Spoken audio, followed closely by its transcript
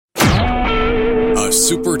a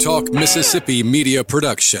Super Talk Mississippi media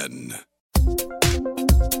production.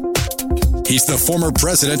 He's the former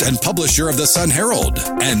president and publisher of the Sun Herald,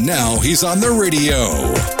 and now he's on the radio.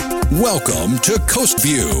 Welcome to Coast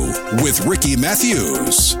View with Ricky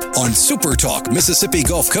Matthews on Super Talk Mississippi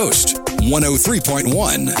Gulf Coast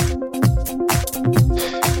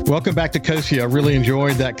 103.1. Welcome back to Coast View. I really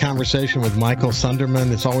enjoyed that conversation with Michael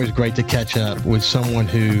Sunderman. It's always great to catch up with someone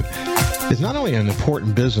who is not only an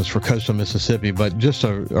important business for coastal Mississippi, but just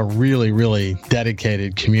a really, really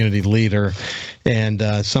dedicated community leader and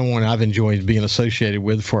someone I've enjoyed being associated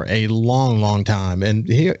with for a long, long time. And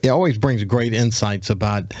he always brings great insights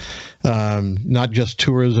about not just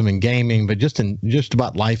tourism and gaming, but just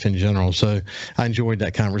about life in general. So I enjoyed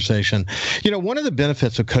that conversation. You know, one of the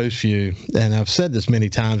benefits of Coast View, and I've said this many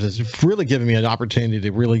times, is it's really given me an opportunity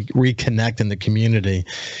to really reconnect in the community.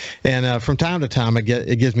 And from time to time,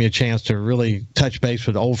 it gives me a chance to really touch base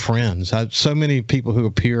with old friends. So many people who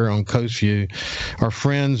appear on Coast View are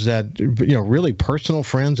friends that, really personal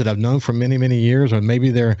friends that I've known for many, many years, or maybe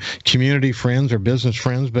they're community friends or business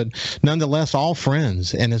friends, but nonetheless, all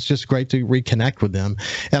friends. And it's just great to reconnect with them.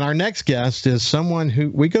 And our next guest is someone who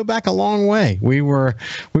we go back a long way. We were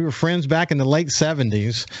friends back in the late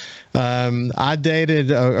 70s. I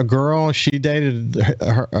dated a girl. She dated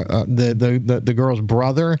the girl's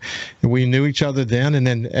brother. We knew each other then,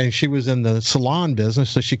 and she was in the salon business,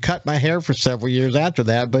 so she cut my hair for several years after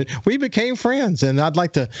that. But we became friends, and I'd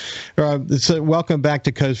like to welcome back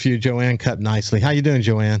to Coast View, Joanne Cut Nicely. How you doing,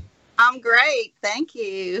 Joanne? I'm great, thank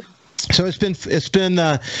you. So it's been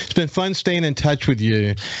fun staying in touch with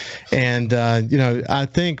you, and I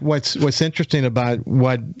think what's interesting about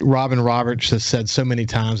what Robin Roberts has said so many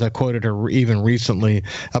times. I quoted her even recently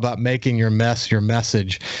about making your mess your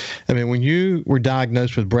message. I mean, when you were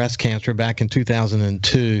diagnosed with breast cancer back in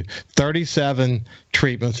 2002, 37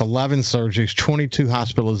 treatments, 11 surgeries, 22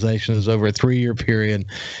 hospitalizations over a 3-year period,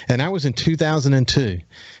 and that was in 2002.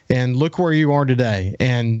 And look where you are today.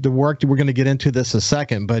 And the work, we're going to get into this in a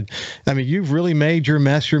second, but I mean, you've really made your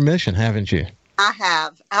mess your mission, haven't you? I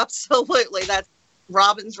have. Absolutely. That's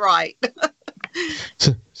Robin's right.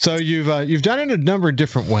 So you've done it in a number of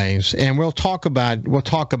different ways, and we'll talk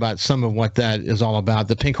about some of what that is all about.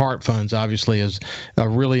 The Pink Heart Funds obviously is a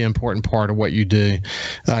really important part of what you do.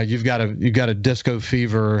 You've got a Disco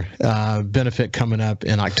Fever benefit coming up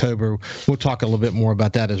in October. We'll talk a little bit more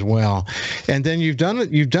about that as well. And then you've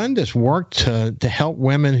done this work to help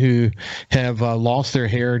women who have lost their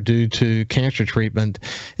hair due to cancer treatment,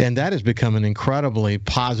 and that has become an incredibly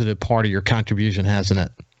positive part of your contribution, hasn't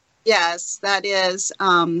it? Yes, that is.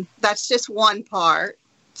 That's just one part.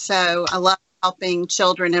 So I love helping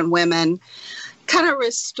children and women kind of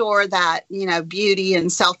restore that, beauty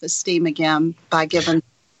and self-esteem again by giving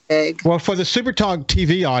big. Well, for the Super Talk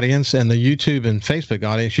TV audience and the YouTube and Facebook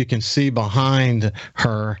audience, you can see behind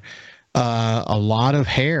her a lot of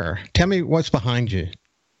hair. Tell me what's behind you.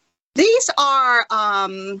 These are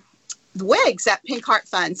wigs at Pink Heart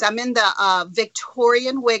Funds. I'm in the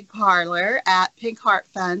Victorian wig parlor at Pink Heart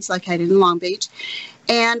Funds, located in Long Beach.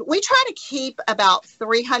 And we try to keep about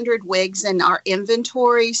 300 wigs in our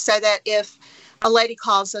inventory so that if a lady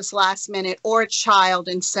calls us last minute or a child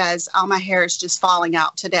and says, oh, my hair is just falling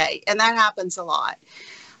out today. And that happens a lot.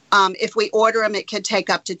 If we order them, it could take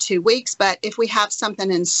up to 2 weeks. But if we have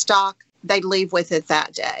something in stock, they leave with it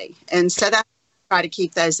that day. And so that's why I try to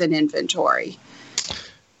keep those in inventory.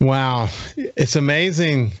 Wow. It's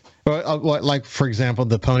amazing. Like, for example,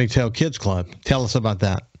 the Ponytail Kids Club. Tell us about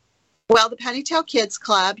that. Well, the Ponytail Kids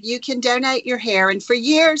Club, you can donate your hair. And for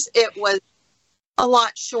years, it was a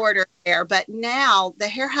lot shorter hair. But now the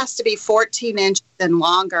hair has to be 14 inches and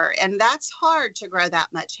longer. And that's hard to grow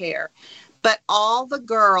that much hair. But all the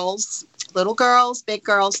girls, little girls, big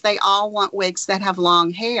girls, they all want wigs that have long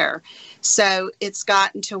hair. So it's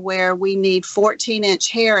gotten to where we need 14-inch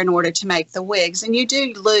hair in order to make the wigs. And you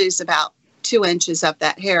do lose about 2 inches of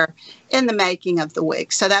that hair in the making of the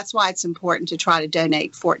wig. So that's why it's important to try to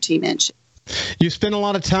donate 14 inches. You spend a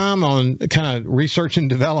lot of time on kind of research and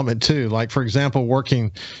development too. Like, for example,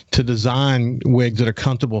 working to design wigs that are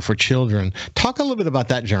comfortable for children. Talk a little bit about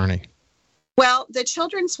that journey. Well, the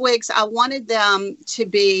children's wigs, I wanted them to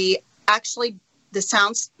be actually, this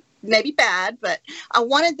sounds maybe bad, but I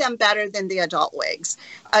wanted them better than the adult wigs.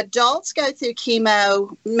 Adults go through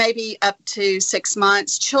chemo maybe up to 6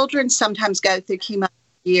 months. Children sometimes go through chemo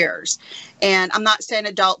years. And I'm not saying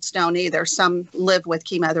adults don't either. Some live with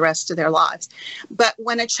chemo the rest of their lives. But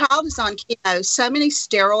when a child is on chemo, so many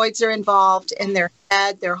steroids are involved in their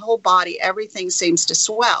head, their whole body, everything seems to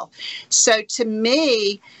swell. So to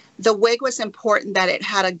me, the wig was important that it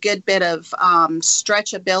had a good bit of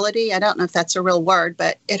stretchability. I don't know if that's a real word,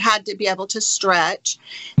 but it had to be able to stretch.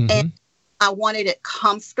 Mm-hmm. And I wanted it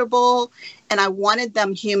comfortable, and I wanted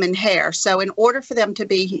them human hair. So in order for them to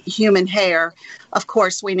be human hair, of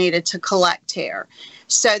course, we needed to collect hair.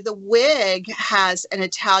 So the wig has an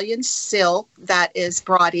Italian silk that is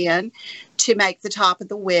brought in to make the top of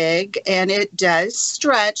the wig, and it does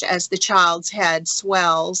stretch as the child's head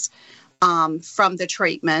swells from the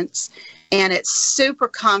treatments. And it's super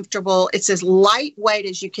comfortable. It's as lightweight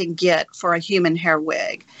as you can get for a human hair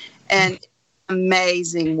wig, and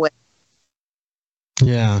amazing wig.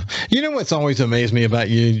 Yeah. You know what's always amazed me about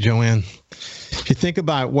you, Joanne? If you think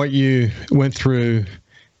about what you went through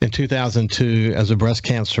in 2002 as a breast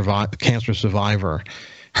cancer survivor,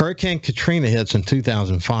 Hurricane Katrina hits in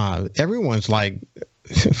 2005. Everyone's like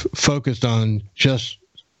focused on just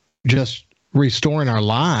restoring our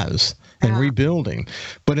lives and rebuilding.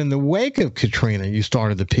 But in the wake of Katrina, you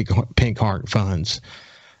started the Pink Heart Funds.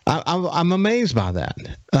 I'm amazed by that.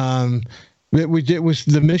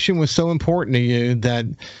 The mission was so important to you that,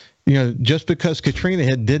 you know, just because Katrina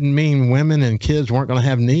hit didn't mean women and kids weren't going to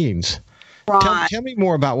have needs. Right. Tell me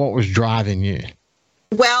more about what was driving you.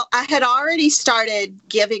 Well, I had already started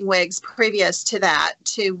giving wigs previous to that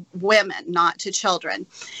to women, not to children.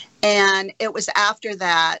 And it was after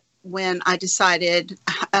that when I decided,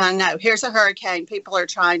 no, here's a hurricane. People are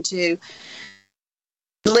trying to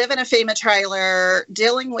live in a FEMA trailer,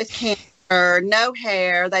 dealing with cancer. No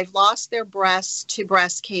hair, they've lost their breasts to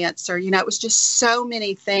breast cancer. You know, it was just so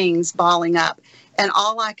many things balling up. And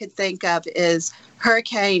all I could think of is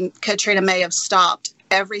Hurricane Katrina may have stopped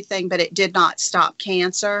everything, but it did not stop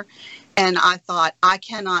cancer. And I thought, I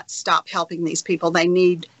cannot stop helping these people. They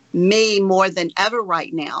need me more than ever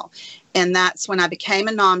right now. And that's when I became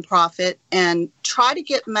a nonprofit and try to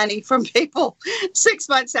get money from people 6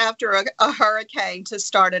 months after a hurricane to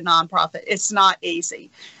start a nonprofit. It's not easy.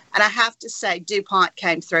 And I have to say, DuPont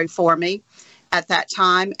came through for me at that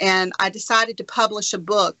time. And I decided to publish a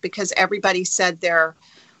book because everybody said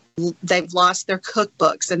they've lost their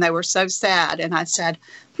cookbooks and they were so sad. And I said,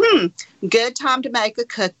 good time to make a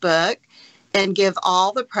cookbook and give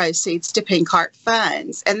all the proceeds to Pink Heart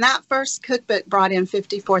Funds. And that first cookbook brought in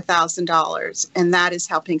 $54,000. And that is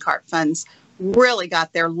how Pink Heart Funds really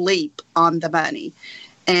got their leap on the money.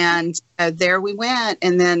 And there we went.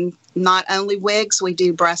 And then not only wigs, we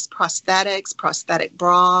do breast prosthetics, prosthetic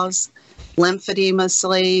bras, lymphedema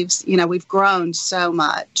sleeves. You know, we've grown so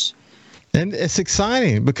much. And it's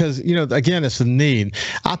exciting because, you know, again, it's a need.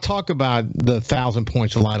 I talk about the 1,000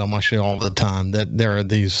 points of light on my show all the time, that there are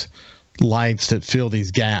these lights that fill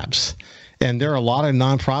these gaps. And there are a lot of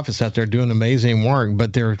nonprofits out there doing amazing work,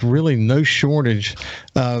 but there's really no shortage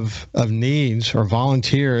of needs or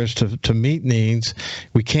volunteers to meet needs.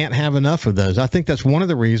 We can't have enough of those. I think that's one of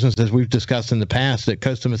the reasons, as we've discussed in the past, that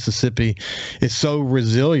coastal Mississippi is so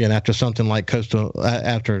resilient after something like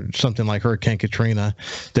Hurricane Katrina,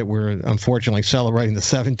 that we're unfortunately celebrating the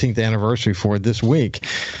 17th anniversary for this week.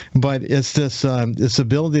 But it's this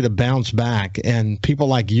ability to bounce back, and people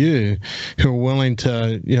like you who are willing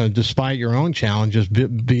to, you know, despite your own challenges,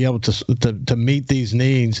 be able to meet these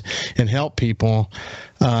needs and help people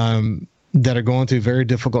that are going through a very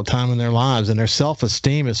difficult time in their lives. And their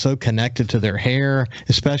self-esteem is so connected to their hair,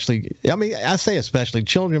 especially, I mean, I say especially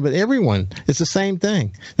children, but everyone. It's the same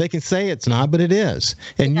thing. They can say it's not, but it is.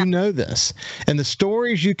 And you know this. And the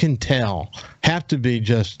stories you can tell have to be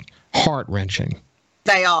just heart-wrenching.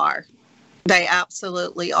 They are. They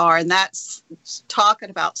absolutely are. And that's talking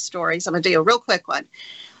about stories. I'm going to do a real quick one.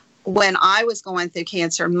 When I was going through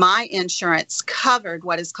cancer, my insurance covered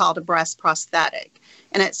what is called a breast prosthetic.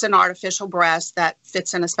 And it's an artificial breast that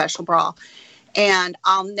fits in a special bra. And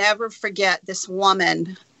I'll never forget, this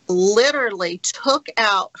woman literally took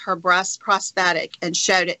out her breast prosthetic and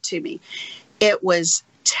showed it to me. It was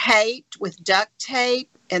taped with duct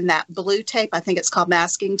tape, and that blue tape, I think it's called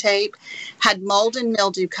masking tape, had mold and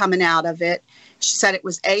mildew coming out of it. She said it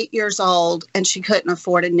was 8 years old and she couldn't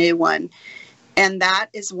afford a new one. And that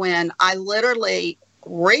is when I literally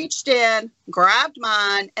reached in, grabbed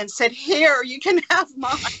mine, and said, here, you can have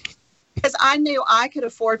mine. Because I knew I could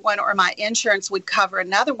afford one or my insurance would cover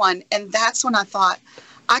another one. And that's when I thought,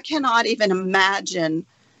 I cannot even imagine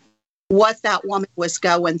what that woman was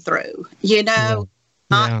going through. You know,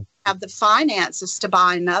 not have the finances to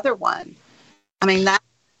buy another one. I mean,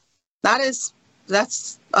 that's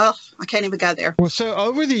I can't even go there. Well, so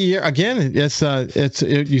over the year, again,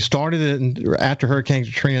 you started it after Hurricane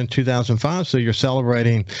Katrina in 2005. So you're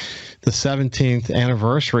celebrating the 17th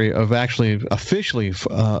anniversary of actually officially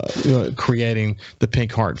creating the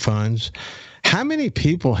Pink Heart Funds. How many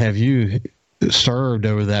people have you served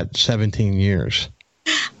over that 17 years?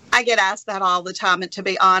 I get asked that all the time, and to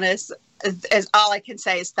be honest, as all I can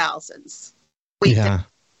say is thousands. We've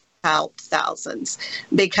helped thousands,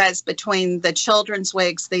 because between the children's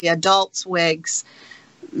wigs, the adults' wigs,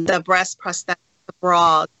 the breast prosthetic, the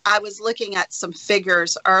bra. I was looking at some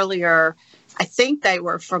figures earlier. I think they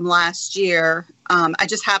were from last year. I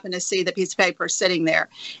just happened to see the piece of paper sitting there,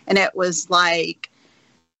 and it was like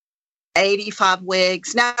 85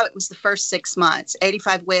 wigs. No, it was the first 6 months.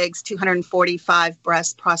 85 wigs, 245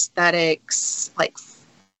 breast prosthetics, like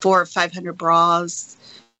 400 or 500 bras.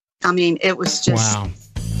 I mean, it was just, wow.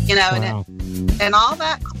 Wow. And all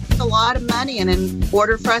that costs a lot of money. And in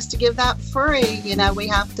order for us to give that free, we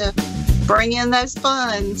have to bring in those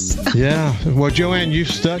funds. Yeah. Well, Joanne, you've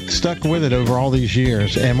stuck with it over all these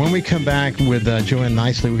years. And when we come back with Joanne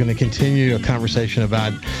Nicely, we're going to continue a conversation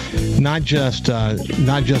about not just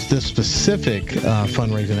this specific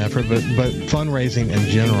fundraising effort, but fundraising in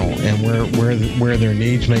general, and where their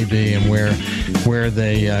needs may be, and where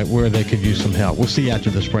they could use some help. We'll see you after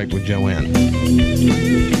this break with Joanne.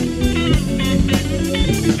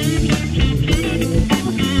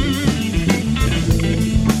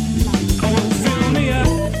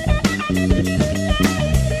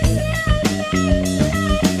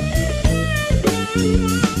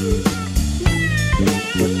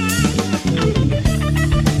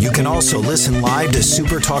 Also listen live to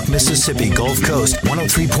Super Talk Mississippi Gulf Coast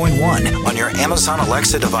 103.1 on your Amazon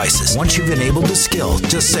Alexa devices. Once you've enabled the skill,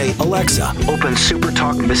 just say, Alexa, open Super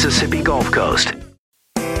Talk Mississippi Gulf Coast.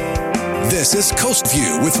 This is Coast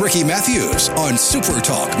View with Ricky Matthews on Super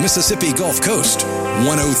Talk Mississippi Gulf Coast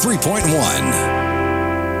 103.1.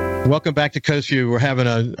 Welcome back to Coast View. We're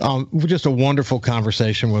having just a wonderful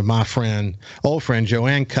conversation with my old friend,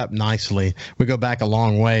 Joanne Cupp Nicely. We go back a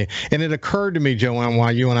long way. And it occurred to me, Joanne,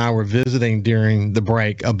 while you and I were visiting during the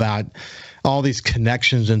break, about all these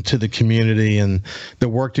connections into the community and the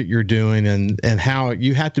work that you're doing, and how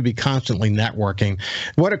you have to be constantly networking.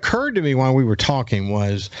 What occurred to me while we were talking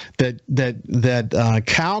was that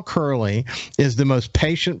Cal Curley is the most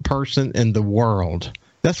patient person in the world.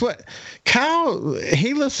 That's what Cal,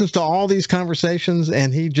 he listens to all these conversations,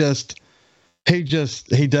 and he doesn't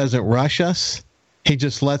rush us. He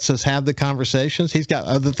just lets us have the conversations. He's got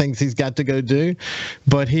other things he's got to go do,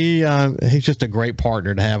 but he's just a great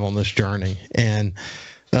partner to have on this journey, and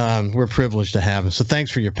we're privileged to have him. So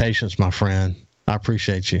thanks for your patience, my friend. I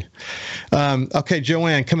appreciate you. Okay,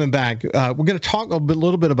 Joanne, coming back, we're going to talk a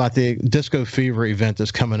little bit about the Disco Fever event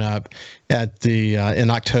that's coming up at in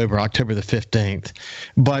October the 15th.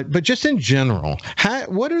 But just in general,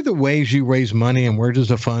 what are the ways you raise money, and where does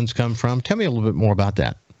the funds come from? Tell me a little bit more about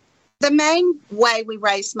that. The main way we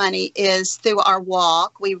raise money is through our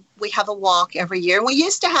walk. We have a walk every year. And we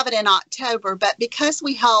used to have it in October, but because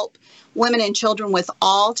we help women and children with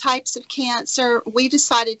all types of cancer, we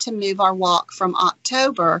decided to move our walk from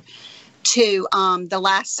October to the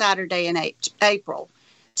last Saturday in April.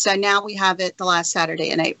 So now we have it the last Saturday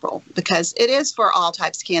in April, because it is for all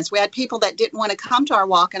types of cancer. We had people that didn't want to come to our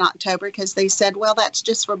walk in October because they said, well, that's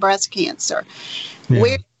just for breast cancer. Yeah.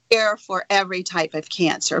 We're here for every type of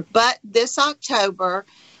cancer. But this October,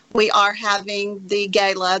 we are having the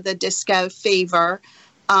gala, the Disco Fever.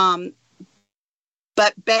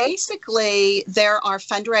 But basically, there are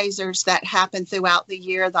fundraisers that happen throughout the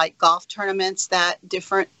year, like golf tournaments that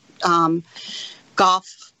different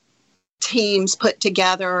golf teams put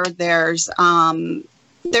together. There's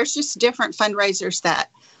just different fundraisers that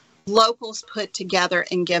locals put together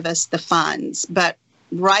and give us the funds. But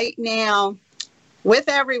right now, with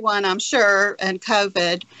everyone, I'm sure, and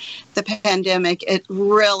COVID, the pandemic, it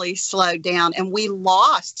really slowed down. And we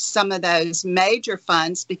lost some of those major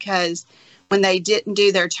funds because when they didn't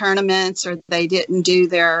do their tournaments or they didn't do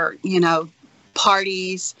their,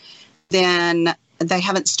 parties, then they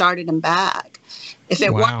haven't started them back. If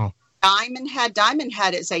it weren't Diamond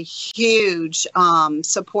Head is a huge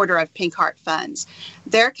supporter of Pink Heart Funds.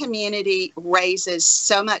 Their community raises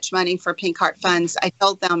so much money for Pink Heart Funds. I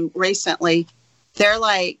told them recently, they're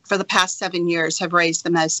for the past 7 years, have raised the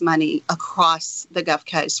most money across the Gulf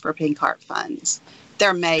Coast for Pink Heart Funds.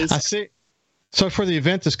 They're amazing. I see. So for the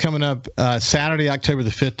event that's coming up Saturday, October the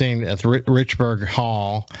 15th at the Richburg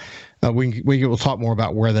Hall, we will talk more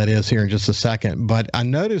about where that is here in just a second. But I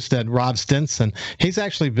noticed that Rob Stinson, he's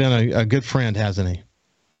actually been a good friend, hasn't he?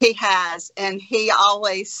 He has. And he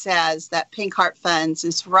always says that Pink Heart Funds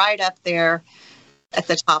is right up there at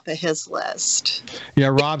the top of his list. Yeah,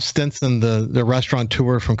 Rob Stinson, the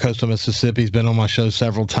restaurateur from coastal Mississippi, has been on my show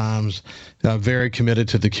several times, very committed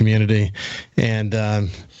to the community. And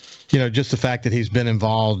just the fact that he's been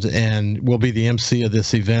involved and will be the MC of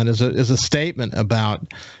this event is a statement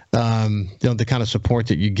about the kind of support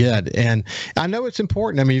that you get. And I know it's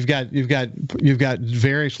important. I mean, you've got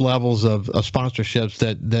various levels of sponsorships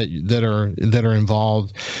that are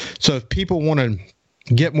involved. So if people want to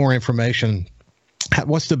get more information,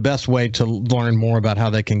 what's the best way to learn more about how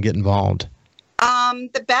they can get involved?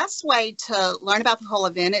 The best way to learn about the whole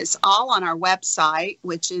event is all on our website,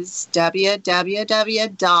 which is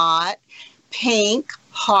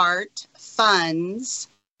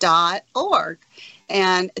www.pinkheartfunds.org.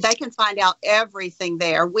 And they can find out everything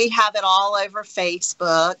there. We have it all over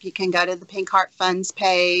Facebook. You can go to the Pink Heart Funds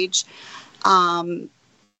page.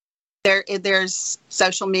 There's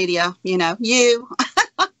social media,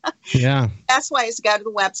 Yeah. Best way is to go to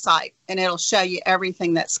the website, and it'll show you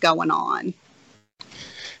everything that's going on.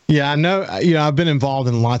 Yeah, I know. I've been involved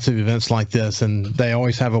in lots of events like this, and they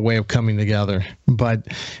always have a way of coming together. But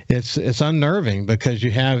it's unnerving because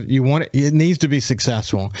it needs to be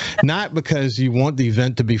successful, not because you want the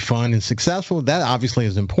event to be fun and successful. That obviously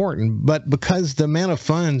is important, but because the amount of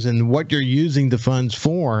funds and what you're using the funds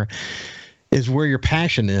for is where your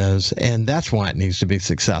passion is, and that's why it needs to be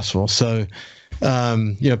successful. So,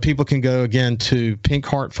 people can go again to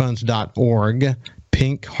pinkheartfunds.org.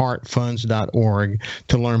 pinkheartfunds.org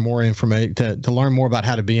to learn more information, to learn more about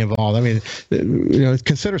how to be involved. I mean,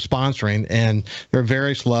 consider sponsoring, and there are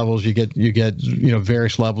various levels. You get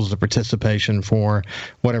various levels of participation for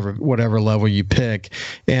whatever level you pick.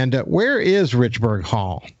 And where is Richburg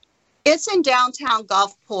Hall? It's in downtown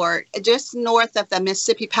Gulfport, just north of the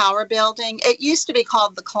Mississippi Power Building. It used to be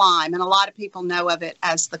called The Climb, and a lot of people know of it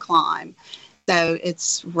as The Climb. So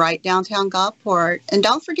it's right downtown Gulfport. And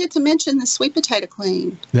don't forget to mention the Sweet Potato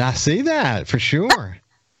Queen. I see that for sure.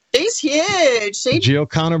 She's huge. Jill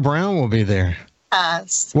Connor Brown will be there.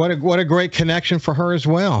 Yes. What a great connection for her as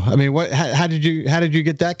well. I mean, how did you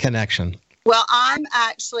get that connection? Well, I'm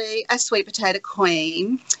actually a Sweet Potato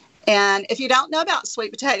Queen. And if you don't know about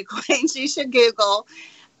Sweet Potato Queens, you should Google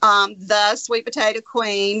the Sweet Potato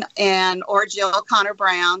Queen or Jill Connor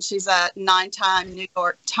Brown. She's a 9-time New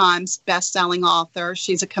York Times bestselling author.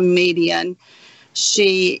 She's a comedian.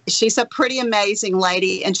 She's a pretty amazing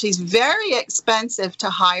lady, and she's very expensive to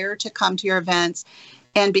hire to come to your events.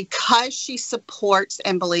 And because she supports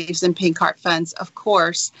and believes in Pink Heart Funds, of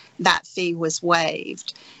course, that fee was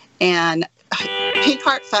waived. And Pink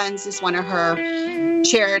Heart Funds is one of her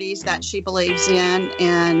charities that she believes in.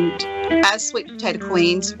 And as Sweet Potato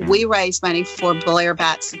Queens, we raise money for Blair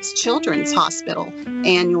Battson's Children's Hospital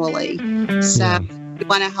annually. So we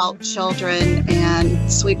want to help children,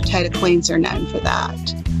 and Sweet Potato Queens are known for that.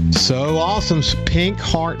 So awesome.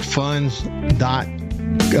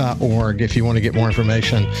 pinkheartfunds.org if you want to get more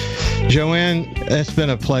information. Joanne, it's been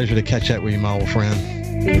a pleasure to catch up with you, my old friend.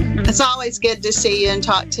 It's always good to see you and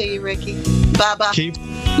talk to you, Ricky. Bubba. Keep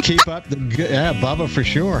up the good, Bubba for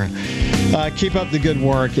sure. Keep up the good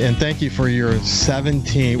work, and thank you for your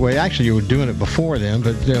 17. Well, actually, you were doing it before then,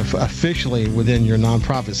 but officially within your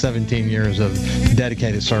nonprofit, 17 years of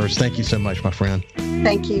dedicated service. Thank you so much, my friend.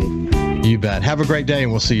 Thank you. You bet. Have a great day,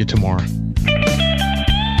 and we'll see you tomorrow.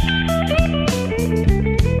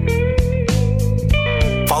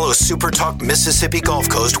 Follow Super Talk Mississippi Gulf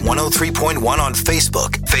Coast 103.1 on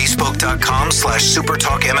Facebook. Facebook.com/Super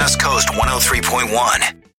Talk MS Coast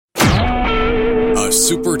 103.1. A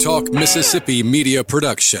Super Talk Mississippi media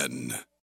production.